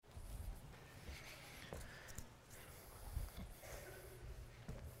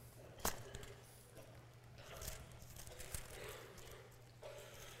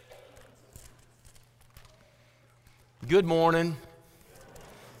Good morning.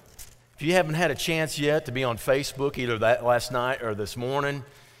 If you haven't had a chance yet to be on Facebook, either that last night or this morning,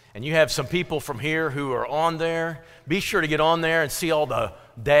 and you have some people from here who are on there, be sure to get on there and see all the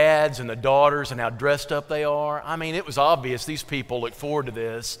dads and the daughters and how dressed up they are. I mean, it was obvious these people look forward to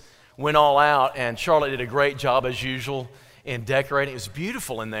this, went all out, and Charlotte did a great job as usual in decorating. It was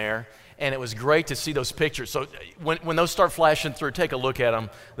beautiful in there, and it was great to see those pictures. So when those start flashing through, take a look at them.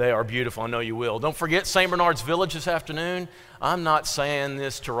 They are beautiful. I know you will. Don't forget St. Bernard's Village this afternoon. I'm not saying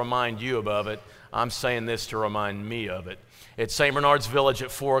this to remind you of it. I'm saying this to remind me of it. It's St. Bernard's Village at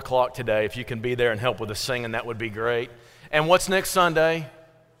 4 o'clock today. If you can be there and help with the singing, that would be great. And what's next Sunday?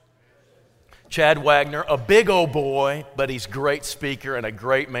 Chad Wagner, a big old boy, but he's a great speaker and a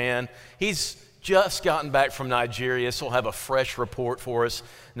great man. He's just gotten back from Nigeria, so he'll have a fresh report for us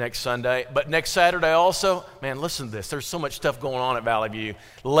next Sunday. But next Saturday also, man, listen to this. There's so much stuff going on at Valley View.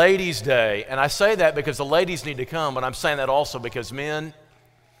 Ladies' Day, and I say that because the ladies need to come, but I'm saying that also because men,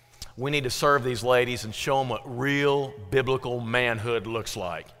 we need to serve these ladies and show them what real biblical manhood looks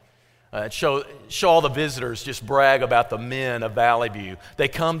like. Show all the visitors, just brag about the men of Valley View. They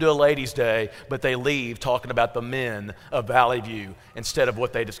come to a ladies' day, but they leave talking about the men of Valley View instead of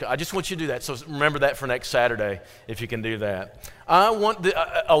what they discuss. I just want you to do that, so remember that for next Saturday if you can do that.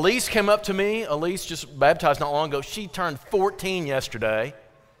 Elise came up to me. Elise just baptized not long ago. She turned 14 yesterday.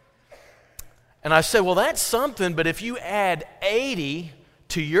 And I said, well, that's something, but if you add 80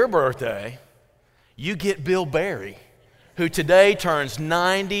 to your birthday, you get Bill Berry, who today turns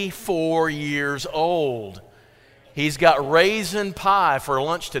 94 years old. He's got raisin pie for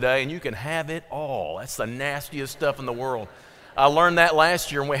lunch today, and you can have it all. That's the nastiest stuff in the world. I learned that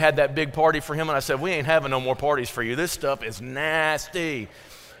last year, and we had that big party for him, and I said, we ain't having no more parties for you. This stuff is nasty.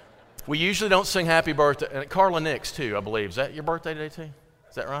 We usually don't sing happy birthday. And Carla Nix, too, I believe. Is that your birthday today, too?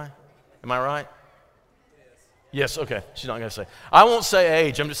 Is that right? Am I right? Yes, okay. She's not going to say. I won't say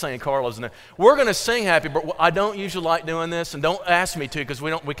age. I'm just saying Carla's in there. We're going to sing happy, but I don't usually like doing this, and don't ask me to because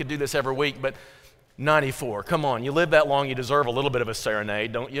we could do this every week, but 94. Come on. You live that long, you deserve a little bit of a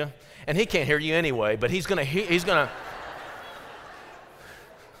serenade, don't you? And he can't hear you anyway, but he's going to.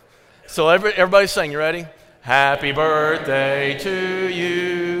 So everybody sing. You ready? Happy birthday to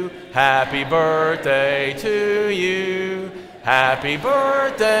you. Happy birthday to you. Happy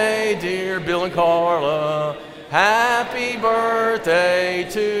birthday, dear Bill and Carla. Happy birthday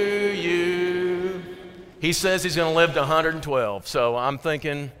to you. He says he's going to live to 112, so I'm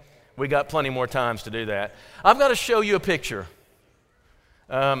thinking we got plenty more times to do that. I've got to show you a picture.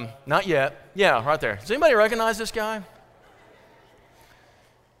 Not yet. Yeah, right there. Does anybody recognize this guy?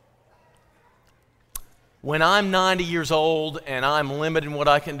 When I'm 90 years old and I'm limited in what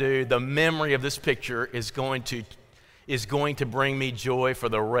I can do, the memory of this picture is going to bring me joy for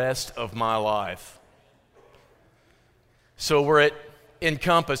the rest of my life. So we're at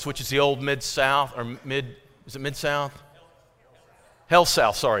Encompass, which is the old Mid-South, or is it Mid-South?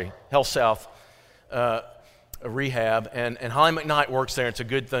 HealthSouth rehab, and Holly McKnight works there. It's a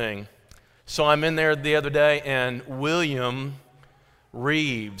good thing. So I'm in there the other day, and William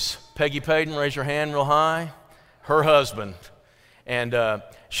Reeves, Peggy Payton, raise your hand real high, her husband. And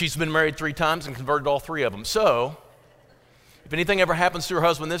she's been married 3 times and converted all 3 of them. So if anything ever happens to her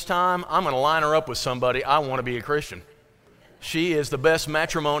husband this time, I'm going to line her up with somebody. I want to be a Christian. She is the best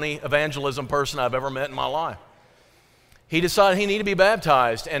matrimony evangelism person I've ever met in my life. He decided he needed to be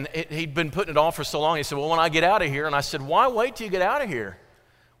baptized, and he'd been putting it off for so long. He said, well, when I get out of here, and I said, why wait till you get out of here?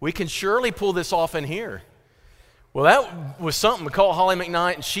 We can surely pull this off in here. Well, that was something. We called Holly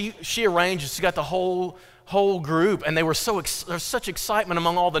McKnight, and she arranged. She got the whole group, and there's such excitement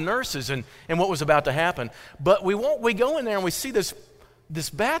among all the nurses and what was about to happen. But we go in there and we see this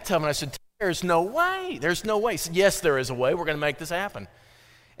bathtub, and I said, there's no way. There's no way. He said, yes, there is a way. We're going to make this happen.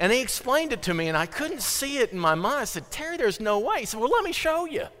 And he explained it to me, and I couldn't see it in my mind. I said, Terry, there's no way. He said, well, let me show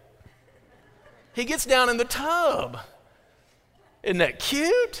you. He gets down in the tub. Isn't that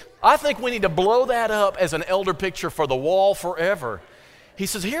cute? I think we need to blow that up as an elder picture for the wall forever. He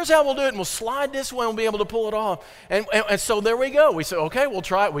says, here's how we'll do it, and we'll slide this way and we'll be able to pull it off. And so there we go. We said, okay, we'll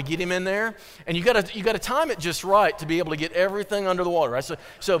try it. We get him in there, and you got to time it just right to be able to get everything under the water, right?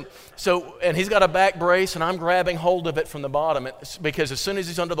 So and he's got a back brace, and I'm grabbing hold of it from the bottom because as soon as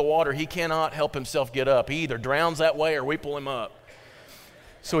he's under the water, he cannot help himself get up. He either drowns that way or we pull him up.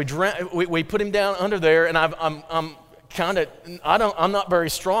 So we put him down under there, and I'm not very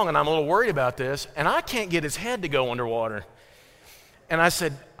strong, and I'm a little worried about this, and I can't get his head to go underwater. And I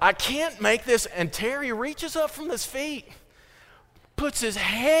said, I can't make this. And Terry reaches up from his feet, puts his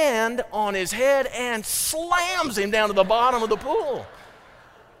hand on his head, and slams him down to the bottom of the pool.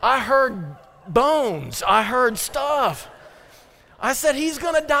 I heard bones. I heard stuff. I said, he's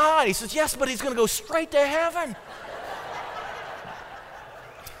going to die. He says, yes, but he's going to go straight to heaven.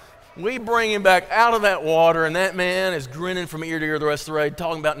 We bring him back out of that water, and that man is grinning from ear to ear the rest of the ride,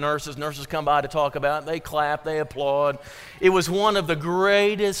 talking about nurses. Nurses come by to talk about it. They clap, they applaud. It was one of the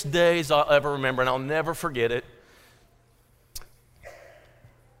greatest days I'll ever remember, and I'll never forget it.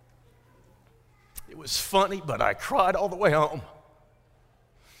 It was funny, but I cried all the way home.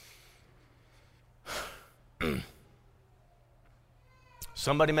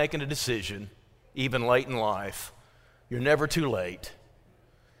 Somebody making a decision, even late in life. You're never too late.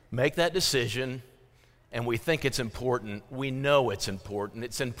 Make that decision, and we think it's important. We know it's important.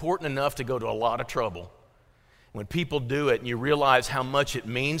 It's important enough to go to a lot of trouble. When people do it and you realize how much it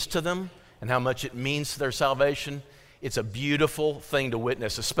means to them and how much it means to their salvation, it's a beautiful thing to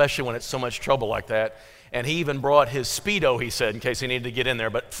witness, especially when it's so much trouble like that. And he even brought his Speedo, he said, in case he needed to get in there.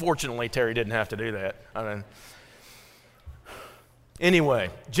 But fortunately, Terry didn't have to do that. Anyway,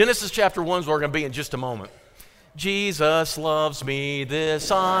 Genesis chapter 1 is where we're going to be in just a moment. Jesus loves me,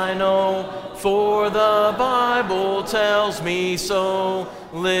 this I know, for the Bible tells me so.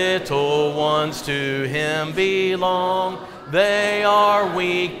 Little ones to him belong. They are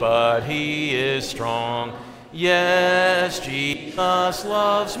weak, but he is strong. Yes, Jesus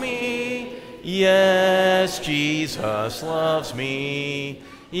loves me. Yes, Jesus loves me.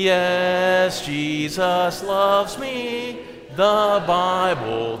 Yes, Jesus loves me. The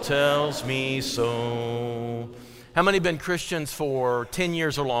Bible tells me so. How many have been Christians for 10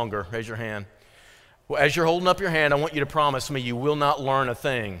 years or longer? Raise your hand. Well, as you're holding up your hand, I want you to promise me you will not learn a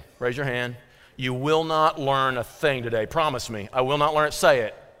thing. Raise your hand. You will not learn a thing today. Promise me. I will not learn it. Say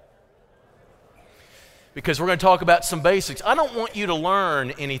it. Because we're going to talk about some basics. I don't want you to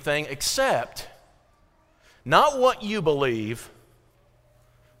learn anything except not what you believe,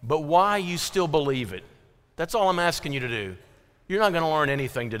 but why you still believe it. That's all I'm asking you to do. You're not going to learn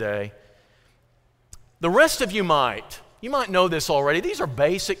anything today. The rest of you might. You might know this already. These are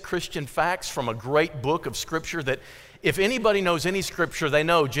basic Christian facts from a great book of Scripture that if anybody knows any Scripture, they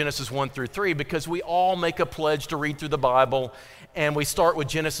know Genesis 1 through 3 because we all make a pledge to read through the Bible, and we start with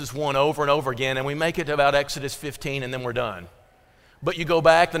Genesis 1 over and over again, and we make it to about Exodus 15, and then we're done. But you go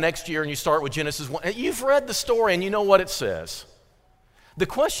back the next year and you start with Genesis 1. And you've read the story and you know what it says. The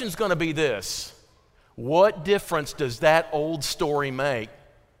question's going to be this. What difference does that old story make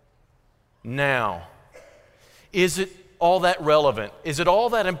now? Is it all that relevant? Is it all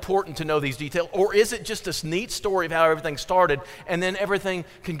that important to know these details? Or is it just this neat story of how everything started and then everything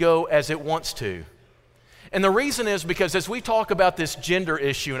can go as it wants to? And the reason is because as we talk about this gender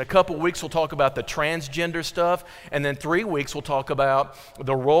issue, in a couple weeks we'll talk about the transgender stuff, and then 3 weeks we'll talk about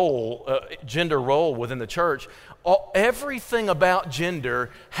the role, gender role within the church. Everything about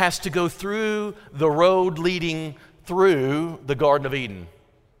gender has to go through the road leading through the Garden of Eden.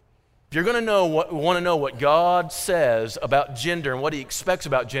 If you're going to want to know what God says about gender and what he expects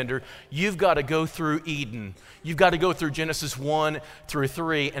about gender, you've got to go through Eden. You've got to go through Genesis 1 through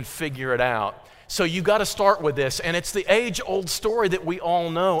 3 and figure it out. So you've got to start with this, and it's the age-old story that we all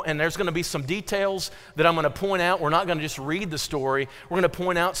know, and there's going to be some details that I'm going to point out. We're not going to just read the story. We're going to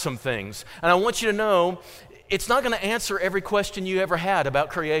point out some things. And I want you to know it's not going to answer every question you ever had about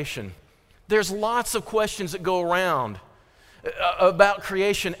creation. There's lots of questions that go around about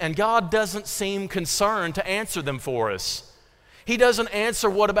creation, and God doesn't seem concerned to answer them for us. He doesn't answer,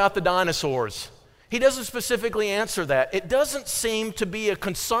 what about the dinosaurs? He doesn't specifically answer that. It doesn't seem to be a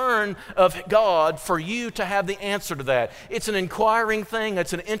concern of God for you to have the answer to that. It's an inquiring thing,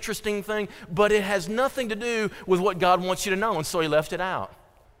 it's an interesting thing, but it has nothing to do with what God wants you to know, and so he left it out.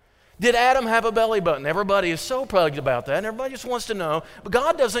 Did Adam have a belly button? Everybody is so plugged about that, and everybody just wants to know, but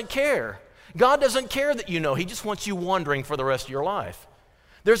God doesn't care. God doesn't care that you know. He just wants you wondering for the rest of your life.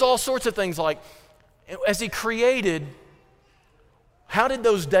 There's all sorts of things like, as he created, how did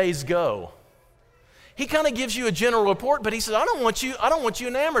those days go? He kind of gives you a general report, but he says, I don't want you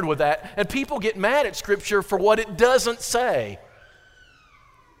enamored with that. And people get mad at Scripture for what it doesn't say.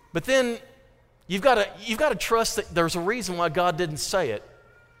 But then you've got to trust that there's a reason why God didn't say it,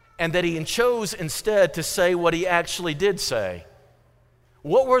 and that he chose instead to say what he actually did say.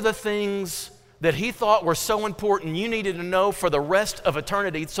 What were the things that he thought were so important you needed to know for the rest of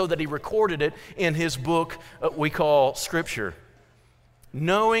eternity so that he recorded it in his book we call Scripture?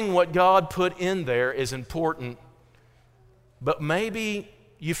 Knowing what God put in there is important, but maybe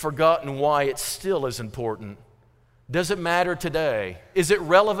you've forgotten why it still is important. Does it matter today? Is it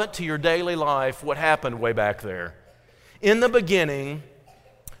relevant to your daily life what happened way back there? In the beginning,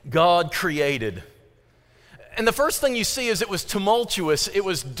 God created. And the first thing you see is it was tumultuous, it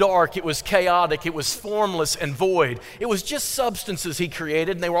was dark, it was chaotic, it was formless and void. It was just substances he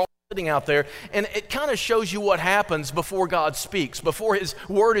created, and they were all sitting out there. And it kind of shows you what happens before God speaks, before his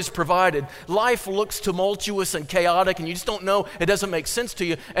word is provided. Life looks tumultuous and chaotic, and you just don't know, it doesn't make sense to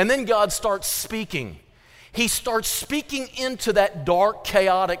you. And then God starts speaking. He starts speaking into that dark,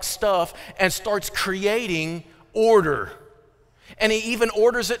 chaotic stuff and starts creating order. And he even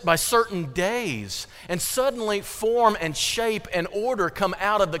orders it by certain days. And suddenly form and shape and order come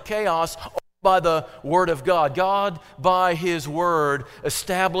out of the chaos by the word of God. God, by his word,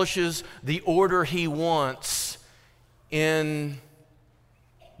 establishes the order he wants in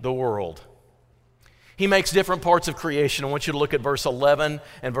the world. He makes different parts of creation. I want you to look at verse 11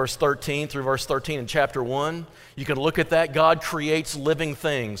 and verse 13 through verse 13 in chapter 1. You can look at that. God creates living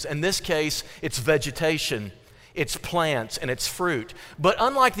things. In this case, it's vegetation, it's plants, and it's fruit. But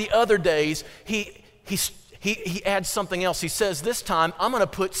unlike the other days, he adds something else. He says, this time, I'm going to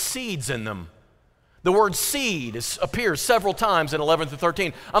put seeds in them. The word seed appears several times in 11 through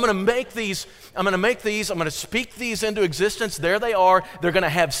 13. I'm going to speak these into existence. There they are. They're going to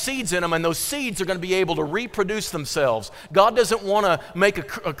have seeds in them, and those seeds are going to be able to reproduce themselves. God doesn't want to make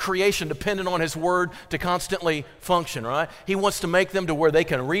a creation dependent on his word to constantly function, right? He wants to make them to where they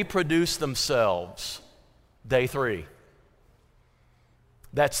can reproduce themselves. Day 3.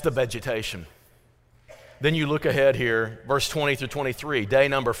 That's the vegetation. Then you look ahead here, verse 20 through 23, day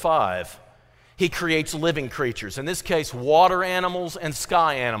number 5. He creates living creatures, in this case, water animals and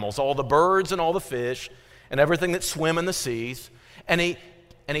sky animals, all the birds and all the fish and everything that swim in the seas. And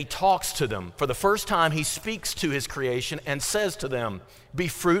he talks to them. For the first time, he speaks to his creation and says to them, be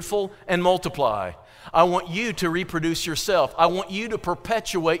fruitful and multiply. I want you to reproduce yourself. I want you to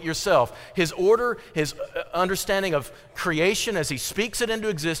perpetuate yourself. His order, his understanding of creation, as he speaks it into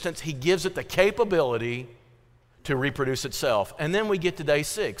existence, he gives it the capability to reproduce itself. And then we get to day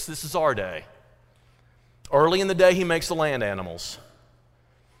 6. This is our day. Early in the day, he makes the land animals.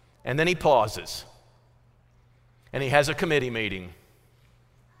 And then he pauses. And he has a committee meeting.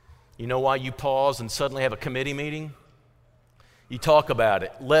 You know why you pause and suddenly have a committee meeting? You talk about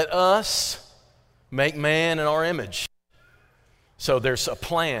it. Let us make man in our image. So there's a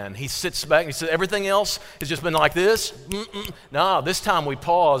plan. He sits back and he says, everything else has just been like this. No, this time we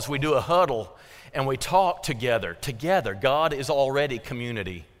pause, we do a huddle, and we talk together. Together, God is already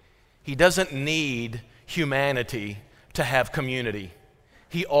community. He doesn't need humanity to have community.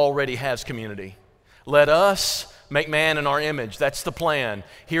 He already has community. Let us make man in our image. That's the plan.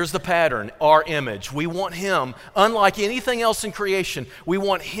 Here's the pattern, our image. We want him, unlike anything else in creation, we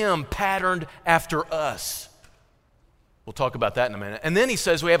want him patterned after us. We'll talk about that in a minute. And then he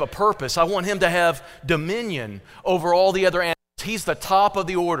says we have a purpose. I want him to have dominion over all the other animals. He's the top of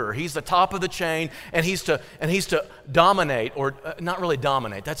the order. He's the top of the chain, and he's to dominate, or not really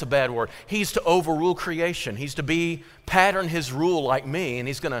dominate. That's a bad word. He's to overrule creation. He's to pattern his rule like me, and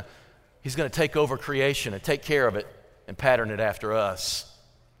he's going to take over creation and take care of it and pattern it after us.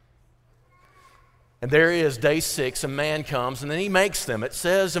 And there is day 6, and man comes, and then he makes them. It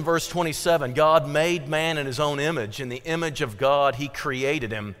says in verse 27, God made man in his own image. In the image of God, he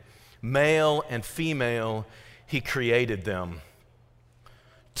created him. Male and female, he created them.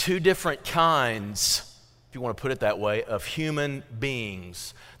 2 different kinds, if you want to put it that way, of human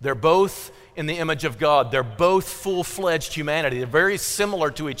beings. They're both in the image of God. They're both full-fledged humanity. They're very similar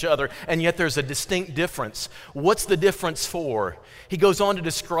to each other, and yet there's a distinct difference. What's the difference for? He goes on to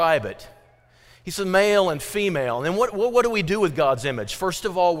describe it. He says male and female. And what do we do with God's image? First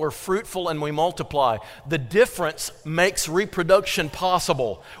of all, we're fruitful and we multiply. The difference makes reproduction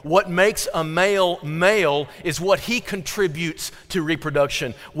possible. What makes a male male is what he contributes to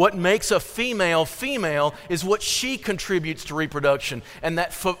reproduction. What makes a female female is what she contributes to reproduction. And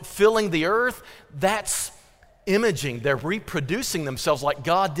that filling the earth, that's imaging. They're reproducing themselves like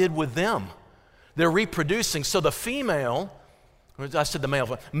God did with them. They're reproducing. So the female, I said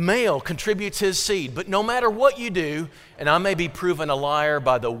the male contributes his seed. But no matter what you do, and I may be proven a liar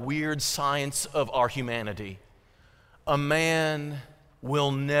by the weird science of our humanity, a man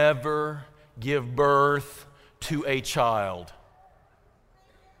will never give birth to a child.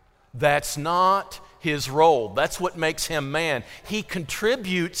 That's not his role. That's what makes him man. He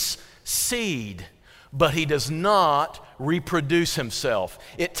contributes seed, but he does not reproduce himself.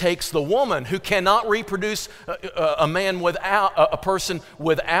 It takes the woman who cannot reproduce a person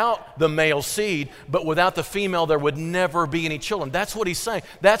without the male seed, but without the female there would never be any children. That's what he's saying.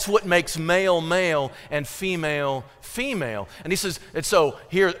 That's what makes male male and female female. And he says, and so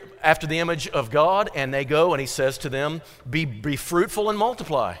here after the image of God, and they go and he says to them, be fruitful and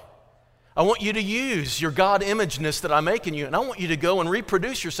multiply. I want you to use your God imageness that I make in you, and I want you to go and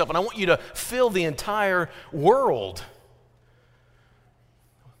reproduce yourself, and I want you to fill the entire world.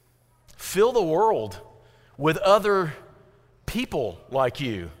 Fill the world with other people like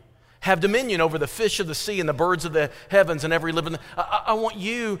you. Have dominion over the fish of the sea and the birds of the heavens and every living. I want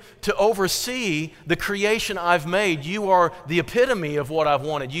you to oversee the creation I've made. You are the epitome of what I've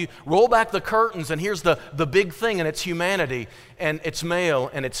wanted. You roll back the curtains, and here's the big thing, and it's humanity, and it's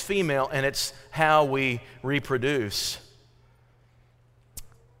male, and it's female, and it's how we reproduce.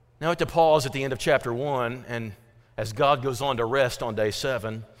 Now I have to pause at the end of chapter 1, and as God goes on to rest on day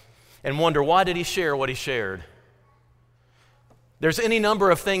 7, and wonder, why did he share what he shared? There's any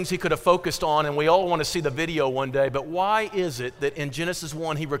number of things he could have focused on, and we all want to see the video one day, but why is it that in Genesis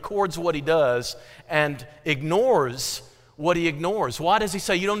 1 he records what he does and ignores what he ignores? Why does he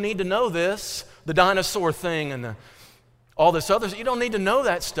say, you don't need to know this, the dinosaur thing and all this other? You don't need to know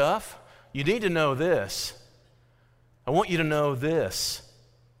that stuff. You need to know this. I want you to know this.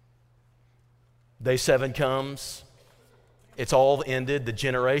 Day 7 comes. It's all ended. The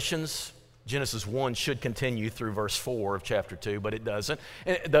generations, Genesis 1 should continue through verse 4 of chapter 2, but it doesn't.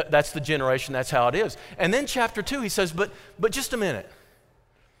 And that's the generation, that's how it is. And then chapter 2, he says, but just a minute.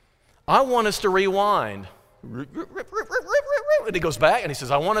 I want us to rewind. And he goes back and he says,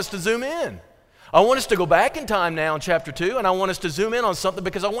 I want us to zoom in. I want us to go back in time now in chapter 2, and I want us to zoom in on something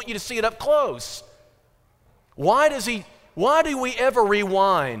because I want you to see it up close. Why do we ever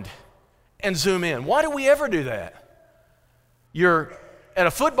rewind and zoom in? Why do we ever do that? You're at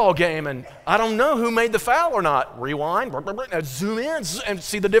a football game, and I don't know who made the foul or not. Rewind, and zoom in and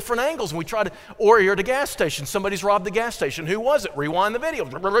see the different angles. And we try to, or you're at a gas station. Somebody's robbed the gas station. Who was it? Rewind the video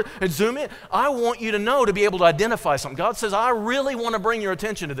and zoom in. I want you to know, to be able to identify something. God says, I really want to bring your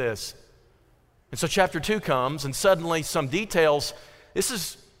attention to this. And so chapter 2 comes, and suddenly some details. This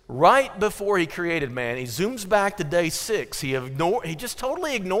is right before he created man. He zooms back to day 6. He just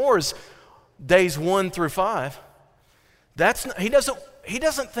totally ignores days 1 through 5. He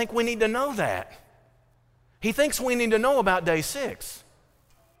doesn't think we need to know that. He thinks we need to know about day 6.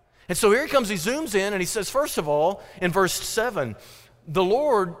 And so here he comes, he zooms in, and he says, first of all, in verse 7, the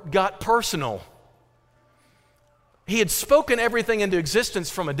Lord got personal. He had spoken everything into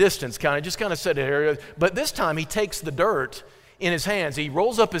existence from a distance, just said it here. But this time he takes the dirt in his hands. He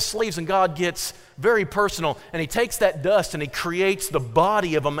rolls up his sleeves, and God gets very personal, and he takes that dust and he creates the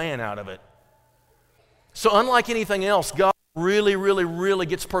body of a man out of it. So unlike anything else, God really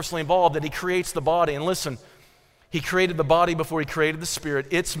gets personally involved, that he creates the body. And listen, he created the body before he created the spirit.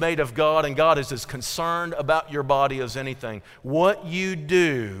 It's made of God, and God is as concerned about your body as anything. What you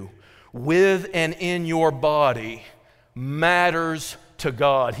do with and in your body matters to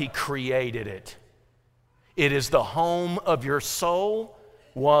God. He created it. It is the home of your soul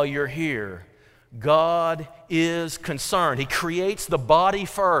while you're here. God is concerned. He creates the body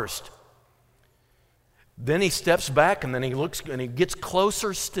first. Then he steps back, and then he looks, and he gets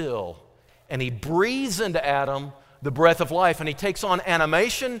closer still, and he breathes into Adam the breath of life, and he takes on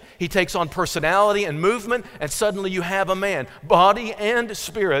animation, he takes on personality and movement, and suddenly you have a man. Body and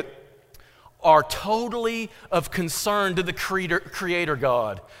spirit are totally of concern to the Creator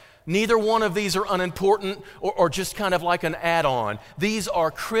God. Neither one of these are unimportant or just kind of like an add-on. These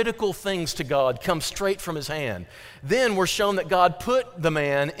are critical things to God, come straight from his hand. Then we're shown that God put the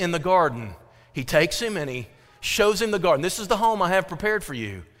man in the garden. He takes him and he shows him the garden. This is the home I have prepared for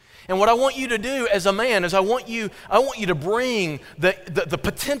you. And what I want you to do as a man is I want you to bring the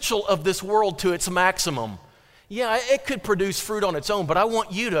potential of this world to its maximum. Yeah, it could produce fruit on its own, but I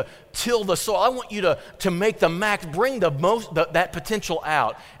want you to till the soil. I want you to make the max, bring that potential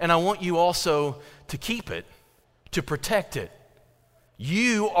out. And I want you also to keep it, to protect it.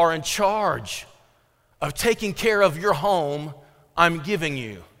 You are in charge of taking care of your home I'm giving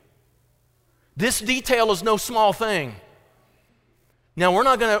you. This detail is no small thing. Now, we're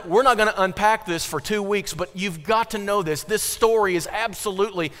not going to unpack this for 2 weeks, but you've got to know this. This story is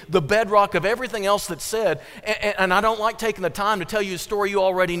absolutely the bedrock of everything else that's said. And I don't like taking the time to tell you a story you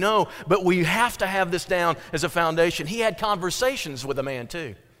already know, but we have to have this down as a foundation. He had conversations with a man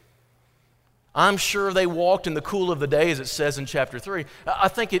too. I'm sure they walked in the cool of the day, as it says in chapter 3. I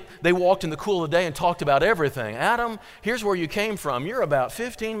think they walked in the cool of the day and talked about everything. Adam, here's where you came from. You're about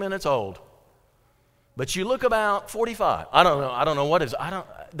 15 minutes old. But you look about 45. I don't know what is.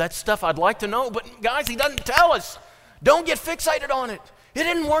 That's stuff I'd like to know, but guys, he doesn't tell us. Don't get fixated on it. It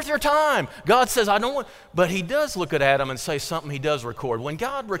isn't worth your time. God says, I don't want, but he does look at Adam and say something he does record. When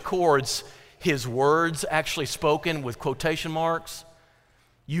God records his words actually spoken with quotation marks,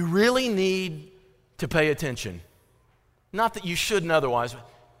 you really need to pay attention. Not that you shouldn't otherwise.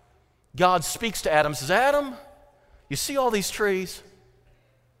 God speaks to Adam and says, Adam, you see all these trees?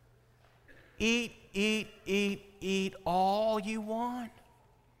 Eat, eat, eat, eat all you want.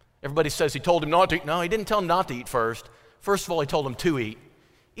 Everybody says he told him not to eat. No, he didn't tell him not to eat first. First of all, he told him to eat.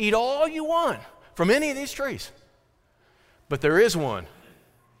 Eat all you want from any of these trees. But there is one.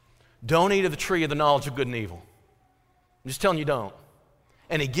 Don't eat of the tree of the knowledge of good and evil. I'm just telling you, don't.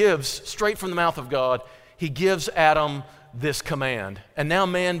 And he gives, straight from the mouth of God, he gives Adam this command. And now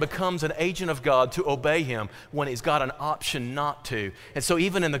man becomes an agent of God to obey him when he's got an option not to. And so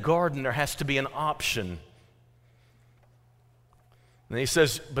even in the garden, there has to be an option. And he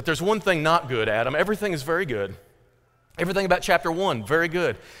says, but there's one thing not good, Adam. Everything is very good. Everything about chapter 1, very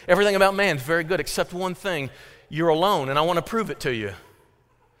good. Everything about man is very good, except one thing. You're alone, and I want to prove it to you.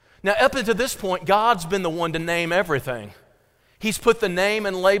 Now, up until this point, God's been the one to name everything. He's put the name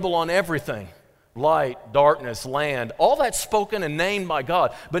and label on everything. Light, darkness, land, all that's spoken and named by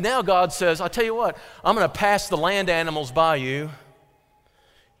God. But now God says, I'll tell you what, I'm going to pass the land animals by you.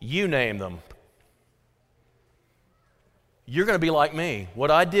 You name them. You're going to be like me.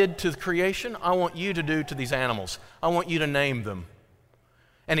 What I did to the creation, I want you to do to these animals. I want you to name them.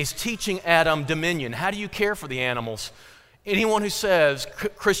 And he's teaching Adam dominion. How do you care for the animals? Anyone who says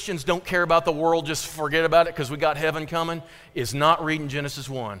Christians don't care about the world, just forget about it because we got heaven coming, is not reading Genesis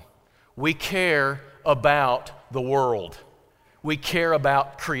 1. We care about the world. We care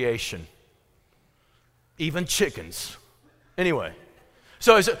about creation. Even chickens. Anyway,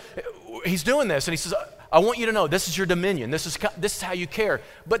 so he's doing this, and he says, I want you to know this is your dominion. This is how you care.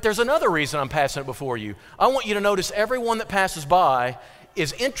 But there's another reason I'm passing it before you. I want you to notice everyone that passes by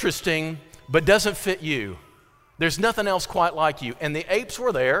is interesting but doesn't fit you. There's nothing else quite like you. And the apes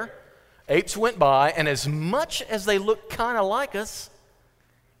were there. Apes went by, and as much as they looked kind of like us,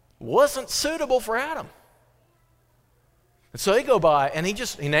 wasn't suitable for Adam. And so they go by, and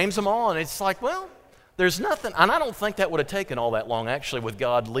he names them all, and it's like, well, there's nothing. And I don't think that would have taken all that long, actually, with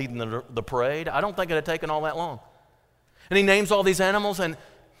God leading the parade. I don't think it had taken all that long. And he names all these animals, and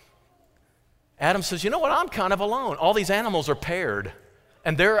Adam says, you know what, I'm kind of alone. All these animals are paired,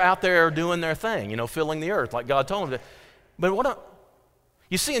 and they're out there doing their thing, filling the earth like God told them to. But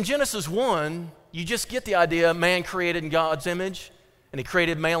you see, in Genesis 1, you just get the idea man created in God's image, and he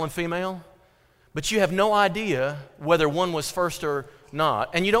created male and female. But you have no idea whether one was first or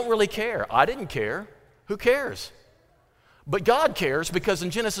not, and you don't really care. I didn't care. Who cares? But God cares, because in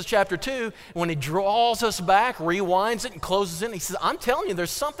Genesis chapter 2, when he draws us back, rewinds it, and closes it, he says, I'm telling you,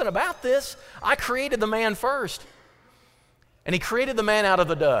 there's something about this. I created the man first. And he created the man out of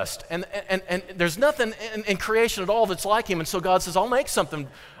the dust. And there's nothing in creation at all that's like him. And so God says, I'll make something.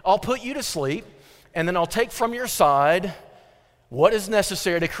 I'll put you to sleep, and then I'll take from your side what is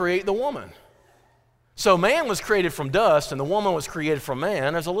necessary to create the woman. So man was created from dust, and the woman was created from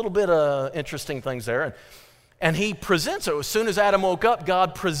man. There's a little bit of interesting things there. And he presents it. As soon as Adam woke up,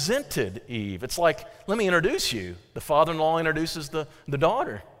 God presented Eve. It's like, let me introduce you. The father-in-law introduces the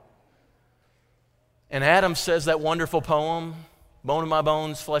daughter. And Adam says that wonderful poem, bone of my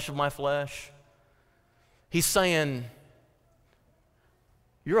bones, flesh of my flesh. He's saying,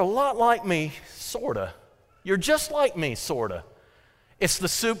 you're a lot like me, sort of. You're just like me, sort of. It's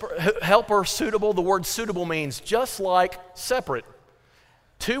the helper suitable. The word suitable means just like, separate.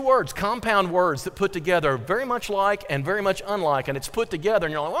 Two words, compound words that put together very much like and very much unlike. And it's put together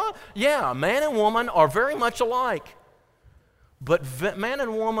and you're like, well, yeah, man and woman are very much alike. But man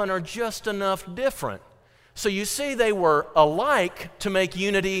and woman are just enough different. So you see, they were alike to make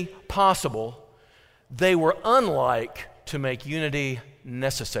unity possible. They were unlike to make unity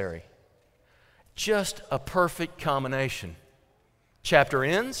necessary. Just a perfect combination. Chapter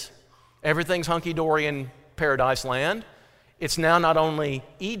ends. Everything's hunky-dory in paradise land. It's now not only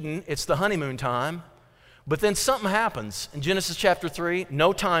Eden, it's the honeymoon time. But then something happens. In Genesis chapter 3,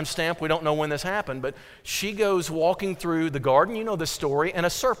 no time stamp, we don't know when this happened, but she goes walking through the garden, you know this story, and a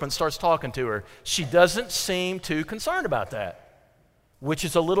serpent starts talking to her. She doesn't seem too concerned about that, which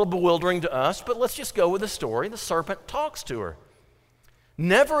is a little bewildering to us, but let's just go with the story. The serpent talks to her.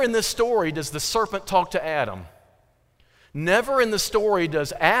 Never in this story does the serpent talk to Adam. Never in the story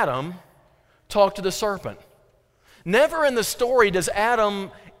does Adam talk to the serpent. Never in the story does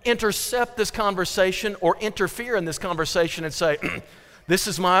Adam intercept this conversation or interfere in this conversation and say, this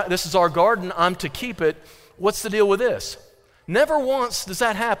is our garden, I'm to keep it. What's the deal with this? Never once does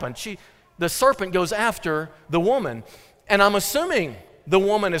that happen. The serpent goes after the woman, and I'm assuming the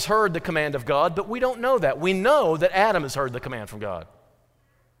woman has heard the command of God, but we don't know that. We know that Adam has heard the command from God.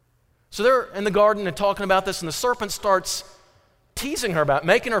 So they're in the garden and talking about this, and the serpent starts teasing her about,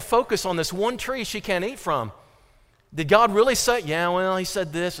 making her focus on this one tree she can't eat from. Did God really say, yeah, well, he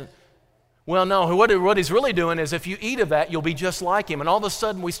said this. Well, no, what he's really doing is if you eat of that, you'll be just like him. And all of a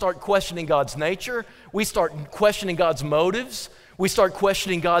sudden, we start questioning God's nature. We start questioning God's motives. We start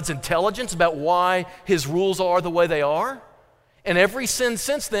questioning God's intelligence about why his rules are the way they are. And every sin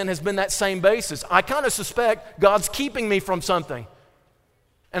since then has been that same basis. I kind of suspect God's keeping me from something,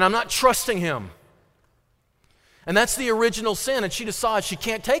 and I'm not trusting him. And that's the original sin, and she decides she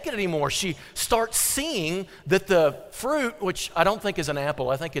can't take it anymore. She starts seeing that the fruit, which I don't think is an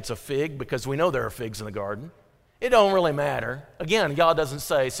apple, I think it's a fig, because we know there are figs in the garden. It don't really matter. Again, God doesn't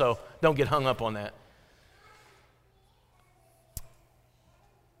say, so don't get hung up on that.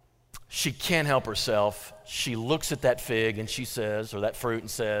 She can't help herself. She looks at that fig and she says, or that fruit, and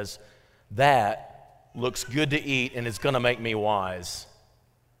says, that looks good to eat and it's going to make me wise.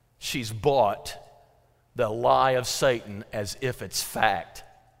 She's bought the lie of Satan as if it's fact.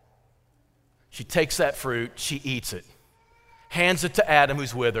 She takes that fruit, she eats it, hands it to Adam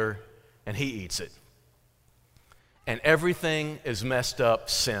who's with her, and he eats it. And everything is messed up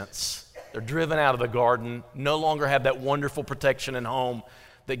since. They're driven out of the garden, no longer have that wonderful protection and home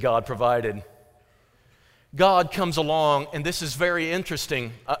that God provided. God comes along, and this is very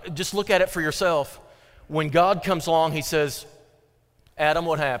interesting. Just look at it for yourself. When God comes along, he says, Adam,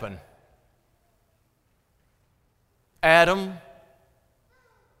 what happened? Adam,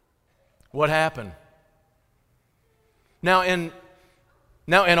 what happened? Now in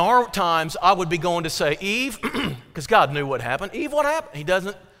our times, I would be going to say, Eve, because God knew what happened. Eve, what happened? He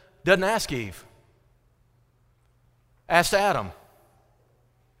doesn't ask Eve. Asked Adam. I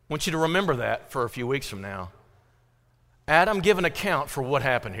want you to remember that for a few weeks from now. Adam, give an account for what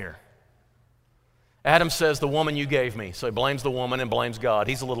happened here. Adam says, the woman you gave me. So he blames the woman and blames God.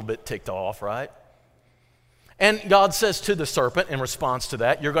 He's a little bit ticked off, right? And God says to the serpent in response to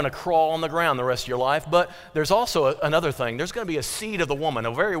that, you're going to crawl on the ground the rest of your life. But there's also another thing. There's going to be a seed of the woman,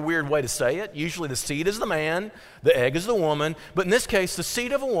 a very weird way to say it. Usually the seed is the man, the egg is the woman. But in this case, the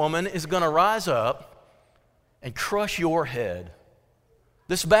seed of a woman is going to rise up and crush your head.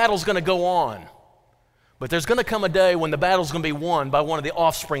 This battle's going to go on. But there's going to come a day when the battle's going to be won by one of the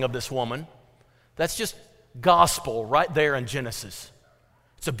offspring of this woman. That's just gospel right there in Genesis.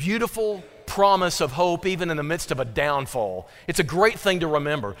 It's a beautiful promise of hope even in the midst of a downfall. It's a great thing to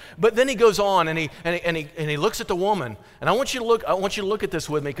remember. But then he goes on and he looks at the woman. And I want you to look at this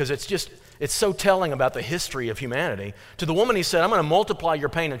with me because it's so telling about the history of humanity. To the woman he said, I'm going to multiply your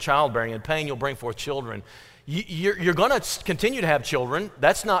pain in childbearing, and pain you'll bring forth children. You're going to continue to have children.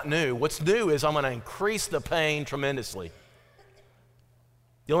 That's not new. What's new is I'm going to increase the pain tremendously.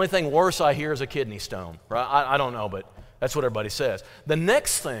 The only thing worse I hear is a kidney stone. Right? I don't know, but that's what everybody says. The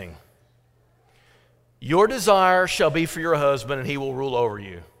next thing, your desire shall be for your husband, and he will rule over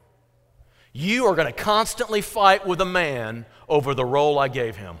you. You are going to constantly fight with a man over the role I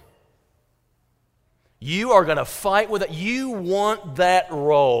gave him. You are going to fight with it. You want that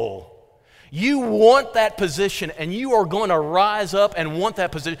role. You want that position, and you are going to rise up and want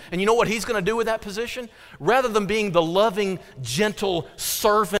that position. And you know what he's going to do with that position? Rather than being the loving, gentle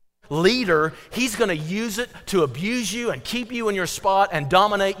servant leader, he's going to use it to abuse you and keep you in your spot and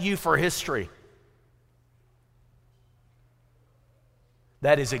dominate you for history.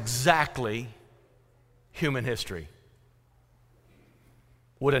 That is exactly human history.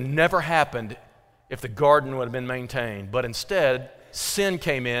 Would have never happened if the garden would have been maintained, but instead, sin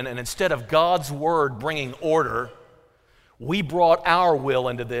came in, and instead of God's word bringing order, we brought our will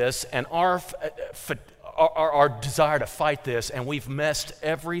into this and our desire to fight this, and we've messed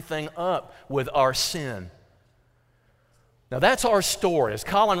everything up with our sin. Now that's our story. As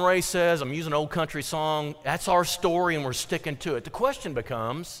Colin Ray says, I'm using an old country song, that's our story and we're sticking to it. The question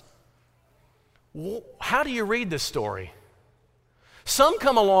becomes, how do you read this story? Some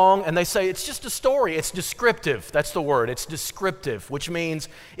come along and they say it's just a story. It's descriptive. That's the word. It's descriptive, which means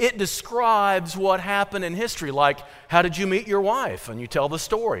it describes what happened in history. Like, how did you meet your wife? And you tell the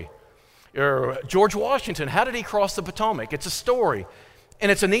story. Or George Washington, how did he cross the Potomac? It's a story.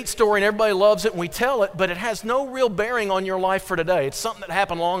 And it's a neat story and everybody loves it and we tell it, but it has no real bearing on your life for today. It's something that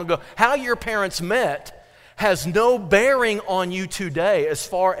happened long ago. How your parents met has no bearing on you today as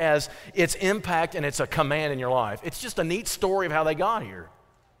far as its impact and it's a command in your life. It's just a neat story of how they got here.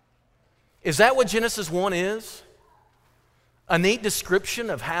 Is that what Genesis 1 is? A neat description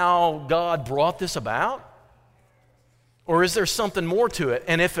of how God brought this about? Or is there something more to it?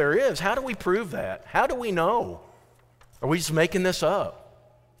 And if there is, how do we prove that? How do we know? Are we just making this up?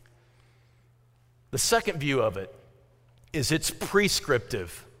 The second view of it is it's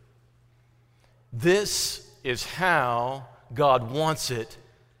prescriptive. This is how God wants it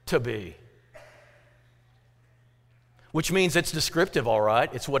to be. which means it's descriptive, all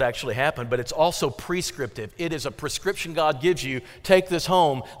right. It's what actually happened, but it's also prescriptive. It is a prescription God gives you. Take this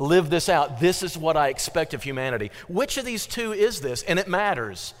home, live this out. This is what I expect of humanity. Which of these two is this? And it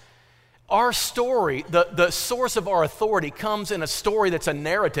matters. Our story, the source of our authority comes in a story that's a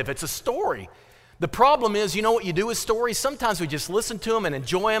narrative. It's a story. The problem is, you know what you do with stories? Sometimes we just listen to them and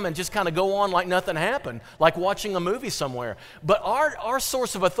enjoy them and just kind of go on like nothing happened, like watching a movie somewhere. But our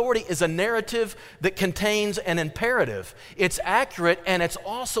source of authority is a narrative that contains an imperative. It's accurate and it's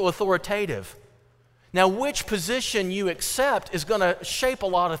also authoritative. Now, which position you accept is going to shape a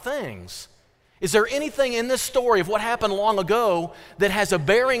lot of things. Is there anything in this story of what happened long ago that has a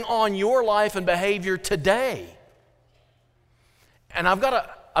bearing on your life and behavior today? And I've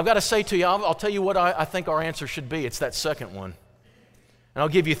got to say to you, I'll tell you what I think our answer should be. It's that second one. And I'll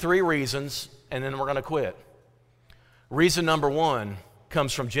give you 3 reasons, and then we're going to quit. Reason number 1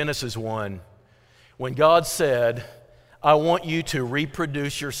 comes from Genesis 1. When God said, I want you to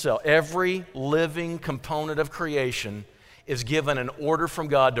reproduce yourself. Every living component of creation is given an order from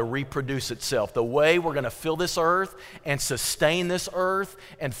God to reproduce itself. The way we're going to fill this earth and sustain this earth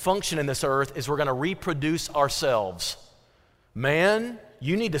and function in this earth is we're going to reproduce ourselves. Man,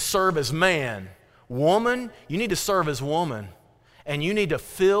 you need to serve as man. Woman, you need to serve as woman. And you need to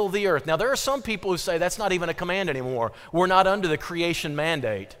fill the earth. Now, there are some people who say that's not even a command anymore. We're not under the creation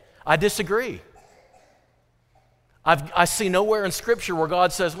mandate. I disagree. I see nowhere in Scripture where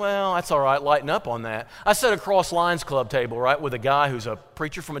God says, well, that's all right, lighten up on that. I sat across Lions Club table, right, with a guy who's a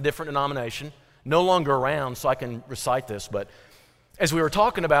preacher from a different denomination, no longer around, so I can recite this. But as we were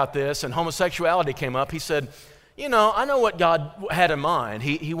talking about this and homosexuality came up, he said, you know, I know what God had in mind.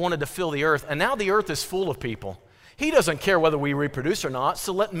 He wanted to fill the earth, and now the earth is full of people. He doesn't care whether we reproduce or not,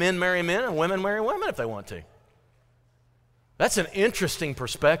 so let men marry men and women marry women if they want to. That's an interesting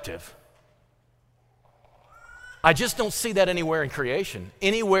perspective. I just don't see that anywhere in creation,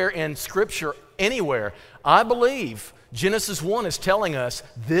 anywhere in Scripture, anywhere. I believe Genesis 1 is telling us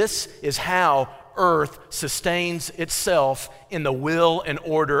this is how earth sustains itself in the will and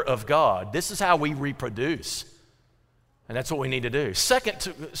order of God. This is how we reproduce. And that's what we need to do.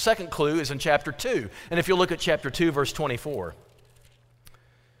 Second clue is in chapter 2. And if you look at chapter 2, verse 24.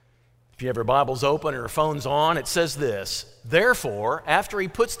 If you have your Bibles open or your phones on, it says this, therefore, after he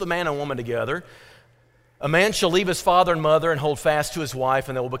puts the man and woman together, a man shall leave his father and mother and hold fast to his wife,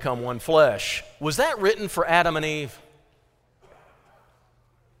 and they will become one flesh. Was that written for Adam and Eve?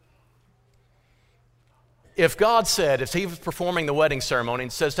 If God said, if he was performing the wedding ceremony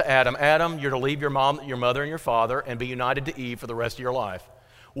and says to Adam, Adam, you're to leave your mom, your mother, and your father and be united to Eve for the rest of your life,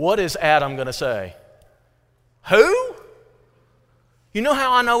 what is Adam going to say? Who? You know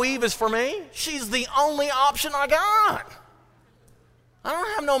how I know Eve is for me? She's the only option I got. I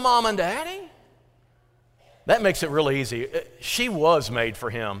don't have no mom and daddy. That makes it really easy. She was made for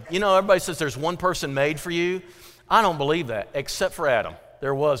him. You know, everybody says there's one person made for you. I don't believe that, except for Adam.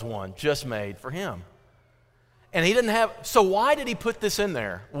 There was one just made for him. And he didn't have, so why did he put this in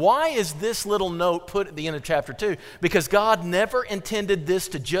there? Why is this little note put at the end of chapter 2? Because God never intended this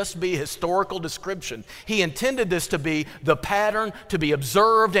to just be a historical description. He intended this to be the pattern to be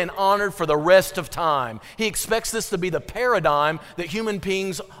observed and honored for the rest of time. He expects this to be the paradigm that human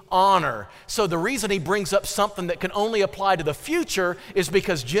beings honor. So the reason he brings up something that can only apply to the future is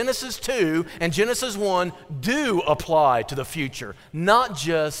because Genesis 2 and Genesis 1 do apply to the future, not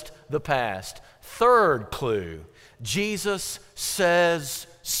just the past. Third clue, Jesus says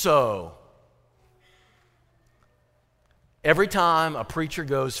so. Every time a preacher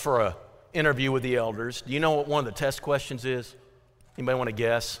goes for an interview with the elders, do you know what one of the test questions is? Anybody want to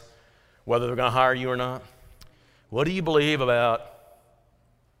guess whether they're going to hire you or not? What do you believe about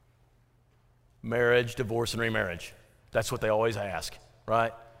marriage, divorce, and remarriage? That's what they always ask,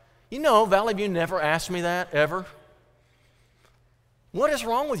 right? You know, Valley View never asked me that, ever. What is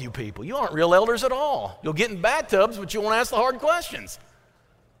wrong with you people? You aren't real elders at all. You'll get in bathtubs, but you won't ask the hard questions.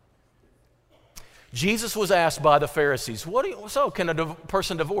 Jesus was asked by the Pharisees, so can a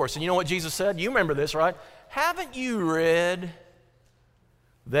person divorce? And you know what Jesus said? You remember this, right? Haven't you read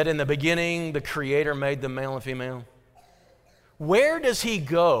that in the beginning the Creator made them male and female? Where does he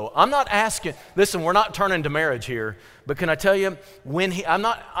go? I'm not asking, listen, we're not turning to marriage here, but can I tell you, I'm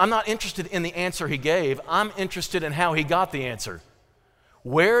not interested in the answer he gave. I'm interested in how he got the answer.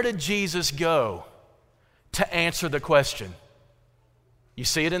 Where did Jesus go to answer the question? You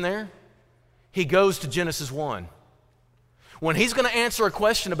see it in there? He goes to Genesis 1. When he's going to answer a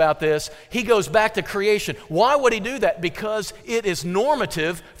question about this, he goes back to creation. Why would he do that? Because it is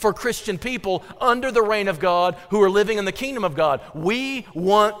normative for Christian people under the reign of God who are living in the kingdom of God. We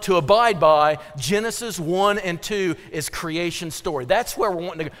want to abide by Genesis 1 and 2 is creation story. That's where we're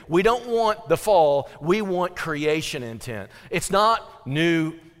wanting to go. We don't want the fall. We want creation intent. It's not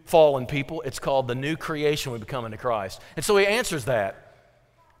new fallen people. It's called the new creation we become into Christ. And so he answers that.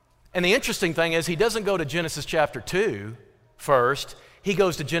 And the interesting thing is he doesn't go to Genesis chapter 2 first. He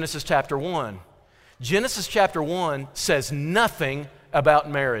goes to Genesis chapter 1. Genesis chapter 1 says nothing about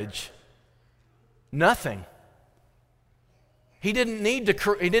marriage. Nothing. He didn't need to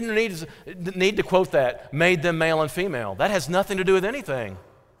quote that, made them male and female. That has nothing to do with anything.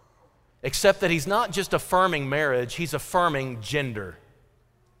 Except that he's not just affirming marriage, he's affirming gender.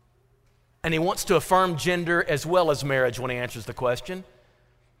 And he wants to affirm gender as well as marriage when he answers the question.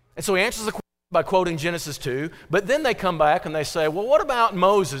 And so he answers the question by quoting Genesis 2, but then they come back and they say, well, what about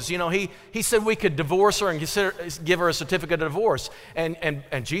Moses? You know, he said we could divorce her and give her a certificate of divorce. And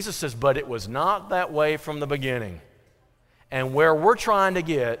Jesus says, but it was not that way from the beginning. And where we're trying to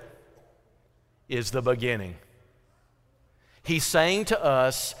get is the beginning. He's saying to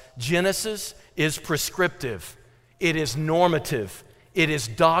us, Genesis is prescriptive. It is normative. It is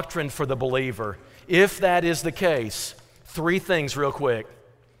doctrine for the believer. If that is the case, three things real quick.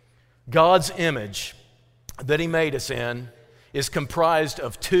 God's image that he made us in is comprised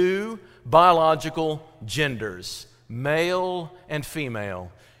of two biological genders, male and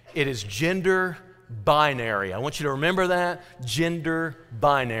female. It is gender binary. I want you to remember that, gender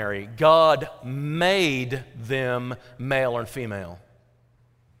binary. God made them male and female.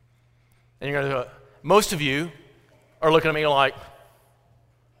 And you're going to, most of you are looking at me like,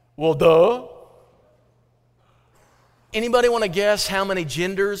 well, duh. Anybody want to guess how many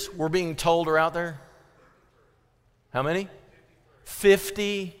genders we're being told are out there? How many?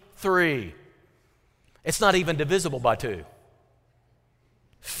 53. It's not even divisible by 2.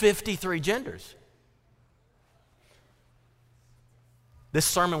 53 genders. This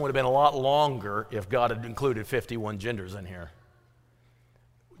sermon would have been a lot longer if God had included 51 genders in here.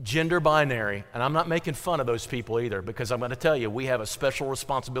 Gender binary, and I'm not making fun of those people either, because I'm going to tell you, we have a special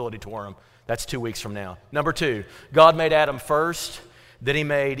responsibility toward them. That's 2 weeks from now. Number 2, God made Adam first, then he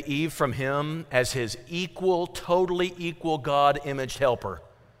made Eve from him as his equal, totally equal God-imaged helper.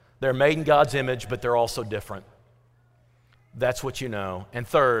 They're made in God's image, but they're also different. That's what you know. And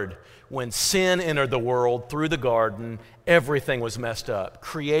third, when sin entered the world through the garden, everything was messed up.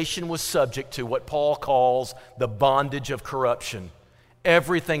 Creation was subject to what Paul calls the bondage of corruption.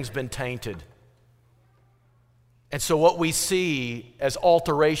 Everything's been tainted. And so what we see as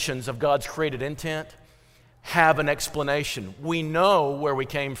alterations of God's created intent have an explanation. We know where we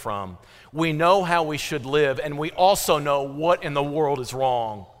came from. We know how we should live, and we also know what in the world is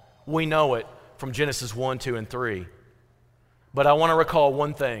wrong. We know it from Genesis 1, 2, and 3. But I want to recall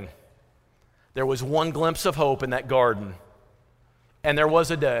one thing. There was one glimpse of hope in that garden, and there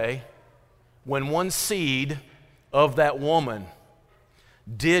was a day when one seed of that woman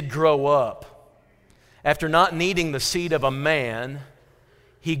did grow up. After not needing the seed of a man,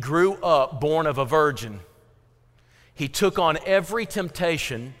 he grew up born of a virgin. He took on every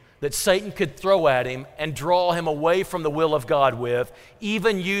temptation that Satan could throw at him and draw him away from the will of God with,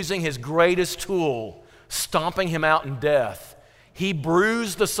 even using his greatest tool, stomping him out in death. He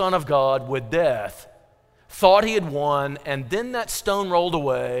bruised the Son of God with death, thought he had won, and then that stone rolled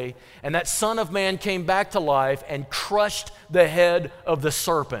away, and that Son of Man came back to life and crushed the head of the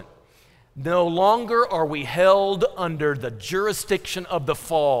serpent. No longer are we held under the jurisdiction of the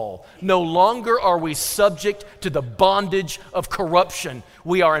fall. No longer are we subject to the bondage of corruption.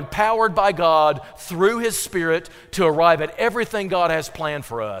 We are empowered by God through His Spirit to arrive at everything God has planned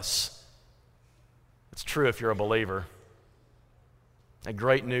for us. It's true if you're a believer. The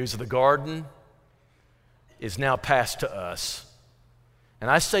great news of the garden is now passed to us.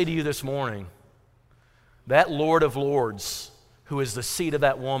 And I say to you this morning, that Lord of Lords, who is the seed of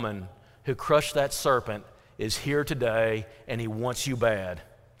that woman who crushed that serpent, is here today, and He wants you bad.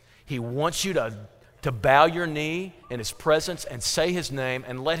 He wants you to bow your knee in His presence and say His name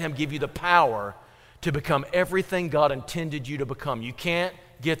and let Him give you the power to become everything God intended you to become. You can't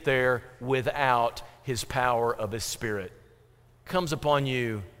get there without His power of His Spirit. It comes upon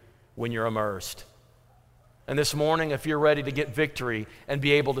you when you're immersed. And this morning, if you're ready to get victory and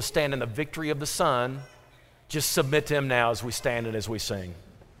be able to stand in the victory of the Son, just submit to Him now as we stand and as we sing.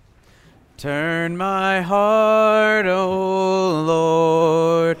 Turn my heart, O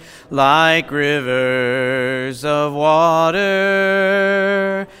Lord, like rivers of water.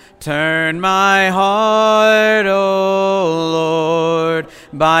 Turn my heart, O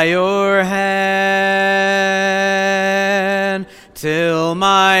by your hand, till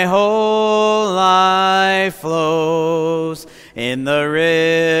my whole life flows in the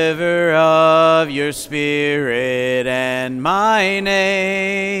river of your Spirit, and my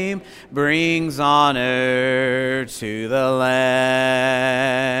name brings honor to the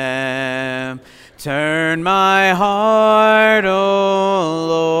Lamb. Turn my heart, O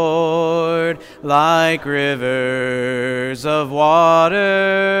Lord, like rivers of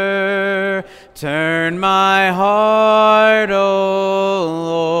water. Turn my heart, O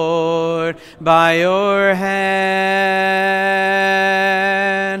Lord, by your hand,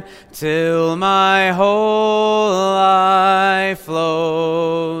 till my whole life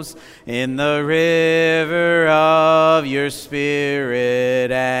flows in the river of your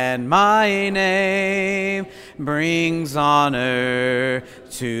Spirit, and my name brings honor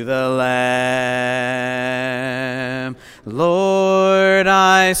to the Lamb. Lord,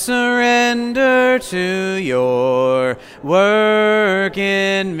 I surrender to your work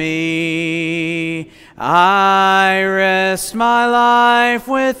in me. I rest my life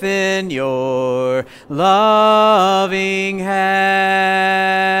within your loving hands.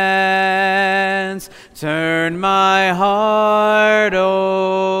 Turn my heart,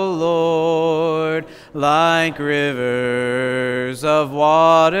 O Lord, like rivers of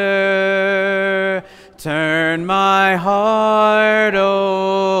water. Turn my heart,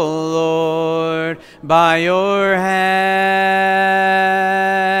 O Lord, by your hand,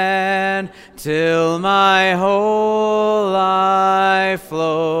 till my whole life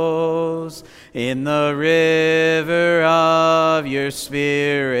flows in the river of your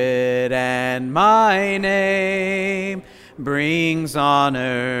Spirit, and my name brings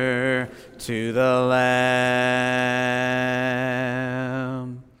honor to the Lamb.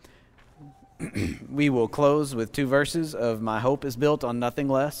 We will close with 2 verses of My Hope is Built on Nothing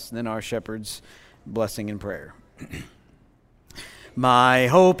Less Than Our Shepherd's Blessing and Prayer. My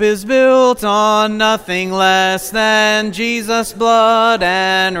hope is built on nothing less than Jesus' blood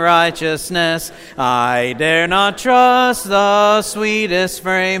and righteousness. I dare not trust the sweetest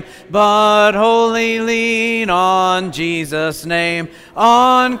frame, but wholly lean on Jesus' name.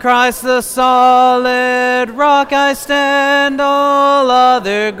 On Christ the solid rock I stand, all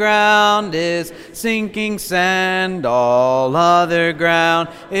other ground is sinking sand, all other ground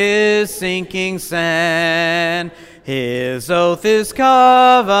is sinking sand. His oath, his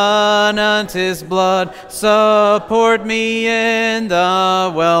covenant, his blood support me in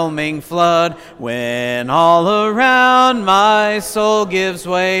the whelming flood. When all around my soul gives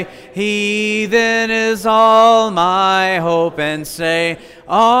way, he then is all my hope and stay.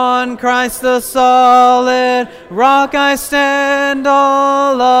 On Christ the solid rock I stand,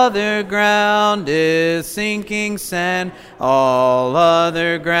 all other ground is sinking sand, all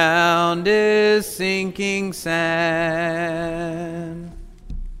other ground is sinking sand.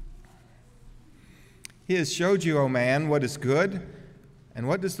 He has showed you, O man, what is good, and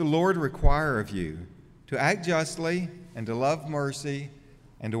what does the Lord require of you? To act justly, and to love mercy,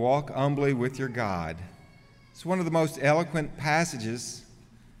 and to walk humbly with your God. It's one of the most eloquent passages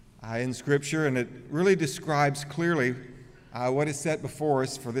in Scripture, and it really describes clearly what is set before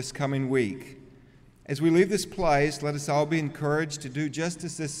us for this coming week. As we leave this place, let us all be encouraged to do just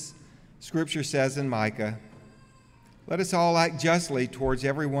as this Scripture says in Micah. Let us all act justly towards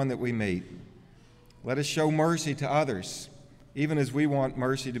everyone that we meet. Let us show mercy to others, even as we want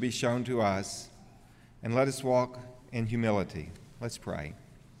mercy to be shown to us. And let us walk in humility. Let's pray.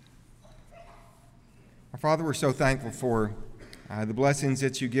 Our Father, we're so thankful for the blessings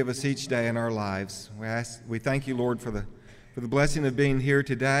that you give us each day in our lives. We thank you, Lord, for the blessing of being here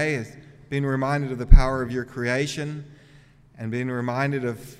today, being reminded of the power of your creation, and being reminded of